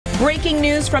Breaking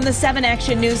news from the 7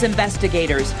 Action News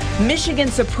investigators. Michigan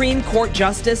Supreme Court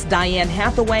Justice Diane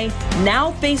Hathaway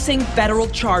now facing federal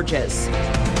charges.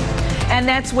 And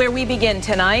that's where we begin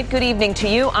tonight. Good evening to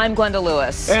you. I'm Glenda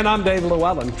Lewis. And I'm Dave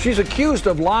Llewellyn. She's accused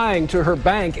of lying to her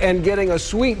bank and getting a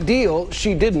sweet deal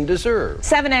she didn't deserve.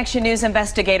 7 Action News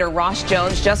investigator Ross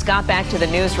Jones just got back to the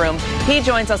newsroom. He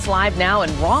joins us live now.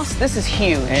 And Ross, this is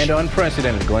huge. And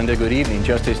unprecedented, Glenda. Good evening.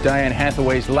 Justice Diane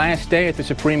Hathaway's last day at the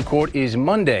Supreme Court is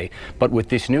Monday. But with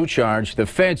this new charge, the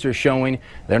feds are showing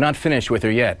they're not finished with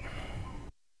her yet.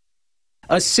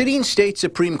 A sitting state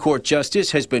Supreme Court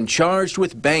justice has been charged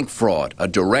with bank fraud, a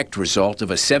direct result of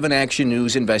a 7 Action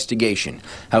News investigation.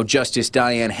 How Justice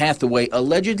Diane Hathaway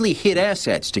allegedly hid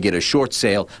assets to get a short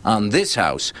sale on this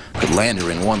house could land her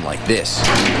in one like this.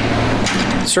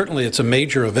 Certainly it's a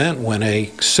major event when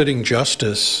a sitting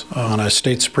justice on a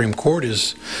state Supreme Court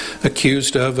is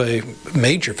accused of a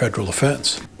major federal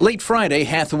offense. Late Friday,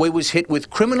 Hathaway was hit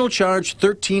with criminal charge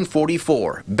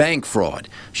 1344, bank fraud.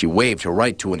 She waived her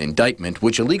right to an indictment,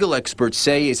 which legal experts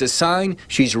say is a sign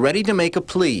she's ready to make a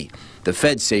plea. The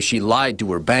feds say she lied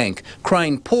to her bank,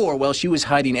 crying poor while she was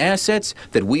hiding assets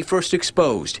that we first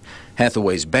exposed.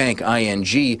 Hathaway's bank,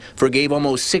 ING, forgave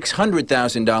almost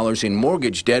 $600,000 in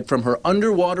mortgage debt from her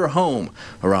underwater home.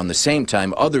 Around the same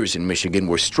time, others in Michigan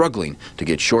were struggling to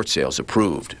get short sales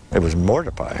approved. It was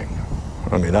mortifying.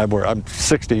 I mean, I'm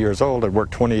 60 years old. I've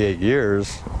worked 28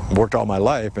 years, worked all my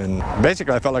life, and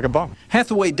basically I felt like a bum.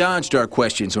 Hathaway dodged our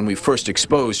questions when we first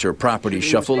exposed her property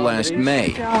shuffle last May.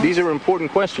 These are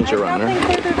important questions, Your Honor.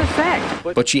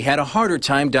 But she had a harder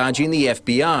time dodging the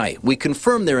FBI. We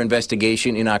confirmed their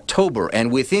investigation in October,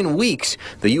 and within weeks,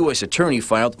 the U.S. attorney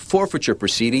filed forfeiture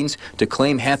proceedings to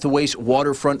claim Hathaway's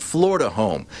waterfront Florida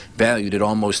home, valued at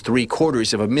almost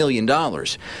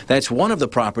 $750,000. That's one of the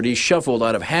properties shuffled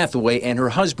out of Hathaway and her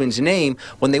husband's name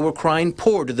when they were crying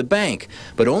poor to the bank.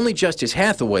 But only Justice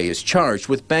Hathaway is charged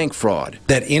with bank fraud.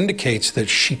 That indicates that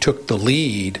she took the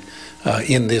lead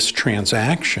in this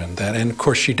transaction. And of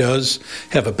course she does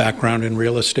have a background in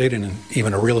real estate and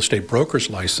even a real estate broker's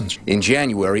license. In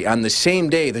January, on the same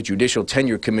day the Judicial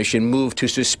Tenure Commission moved to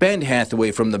suspend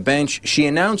Hathaway from the bench, she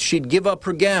announced she'd give up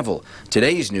her gavel.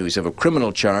 Today's news of a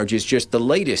criminal charge is just the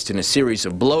latest in a series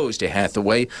of blows to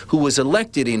Hathaway, who was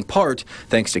elected in part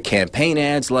thanks to campaign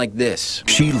ads like this.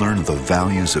 She learned the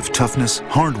values of toughness,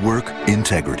 hard work,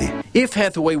 integrity. If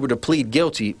Hathaway were to plead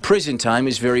guilty, prison time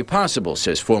is very possible,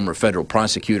 says former federal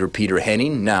prosecutor Peter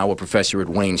Henning, now a professor at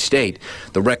Wayne State.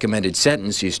 The recommended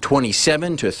sentence is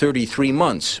 27 to 33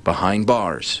 months behind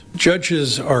bars.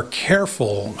 Judges are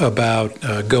careful about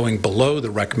going below the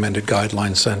recommended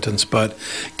guideline sentence, but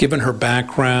given her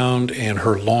background and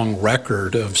her long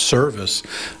record of service,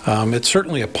 it's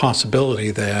certainly a possibility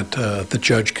that the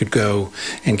judge could go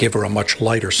and give her a much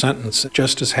lighter sentence.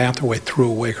 Justice Hathaway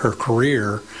threw away her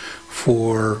career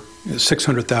for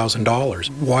 $600,000.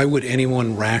 Why would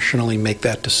anyone rationally make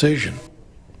that decision?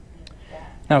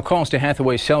 Now, calls to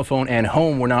Hathaway's cell phone and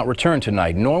home were not returned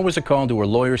tonight, nor was a call to her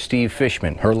lawyer, Steve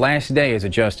Fishman. Her last day as a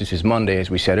justice is Monday, as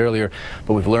we said earlier,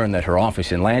 but we've learned that her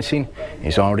office in Lansing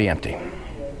is already empty.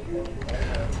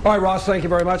 All right, Ross, thank you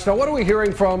very much. Now, what are we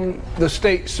hearing from the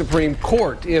state Supreme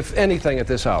Court, if anything, at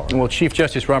this hour? Well, Chief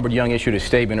Justice Robert Young issued a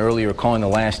statement earlier calling the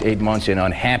last 8 months an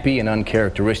unhappy and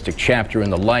uncharacteristic chapter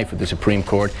in the life of the Supreme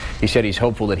Court. He said he's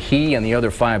hopeful that he and the other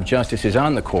 5 justices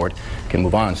on the court can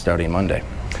move on starting Monday.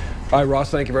 All right,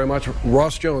 Ross, thank you very much.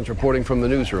 Ross Jones reporting from the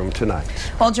newsroom tonight.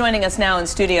 Well, joining us now in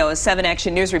studio is 7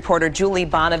 Action News reporter Julie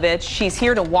Banovic. She's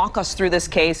here to walk us through this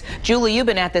case. Julie, you've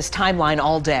been at this timeline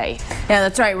all day. Yeah,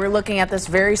 that's right. We're looking at this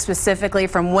very specifically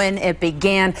from when it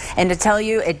began. And to tell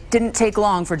you, it didn't take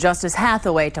long for Justice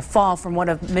Hathaway to fall from one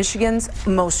of Michigan's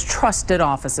most trusted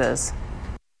offices.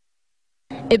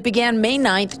 It began May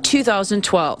 9th,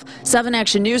 2012. 7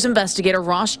 Action News investigator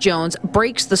Ross Jones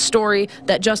breaks the story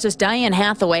that Justice Diane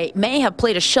Hathaway may have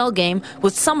played a shell game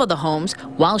with some of the homes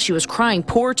while she was crying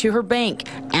poor to her bank,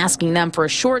 asking them for a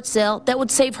short sale that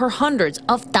would save her hundreds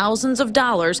of thousands of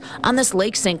dollars on this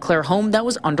Lake St. Clair home that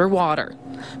was underwater.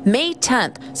 May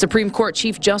 10th, Supreme Court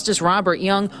Chief Justice Robert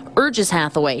Young urges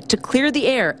Hathaway to clear the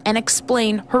air and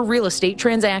explain her real estate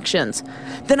transactions.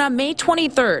 Then on May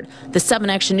 23rd, the 7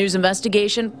 Action News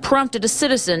investigation prompted a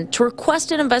citizen to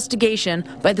request an investigation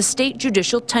by the State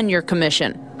Judicial Tenure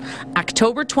Commission.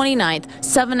 October 29th,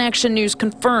 7 Action News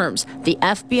confirms the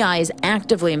FBI is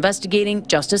actively investigating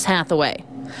Justice Hathaway.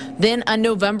 Then on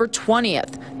November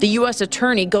 20th, the U.S.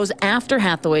 attorney goes after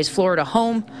Hathaway's Florida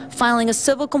home, filing a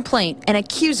civil complaint and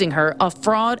accusing her of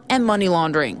fraud and money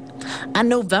laundering. On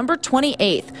November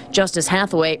 28th, Justice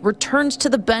Hathaway returns to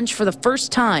the bench for the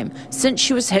first time since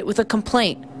she was hit with a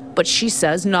complaint, but she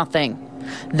says nothing.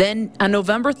 Then, on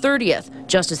November 30th,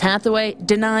 Justice Hathaway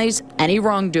denies any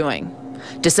wrongdoing.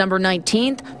 December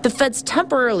 19th, the feds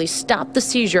temporarily stopped the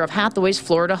seizure of Hathaway's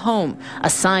Florida home, a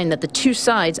sign that the two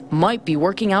sides might be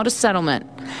working out a settlement.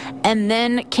 And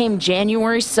then came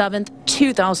January 7th,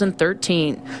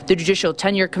 2013. The Judicial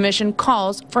Tenure Commission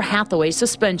calls for Hathaway's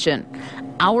suspension.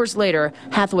 Hours later,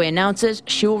 Hathaway announces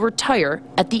she will retire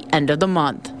at the end of the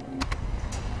month.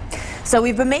 So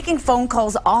we've been making phone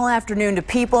calls all afternoon to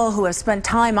people who have spent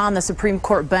time on the Supreme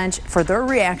Court bench for their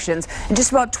reactions. And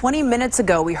just about 20 minutes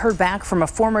ago, we heard back from a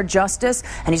former justice,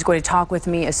 and he's going to talk with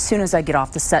me as soon as I get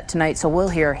off the set tonight. So we'll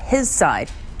hear his side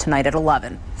tonight at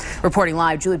 11. Reporting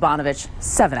live, Julie Banovic,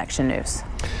 7 Action News.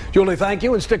 Julie, thank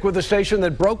you, and stick with the station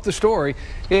that broke the story.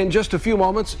 In just a few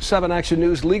moments, 7 Action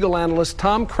News legal analyst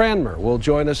Tom Cranmer will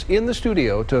join us in the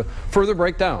studio to further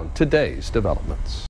break down today's developments.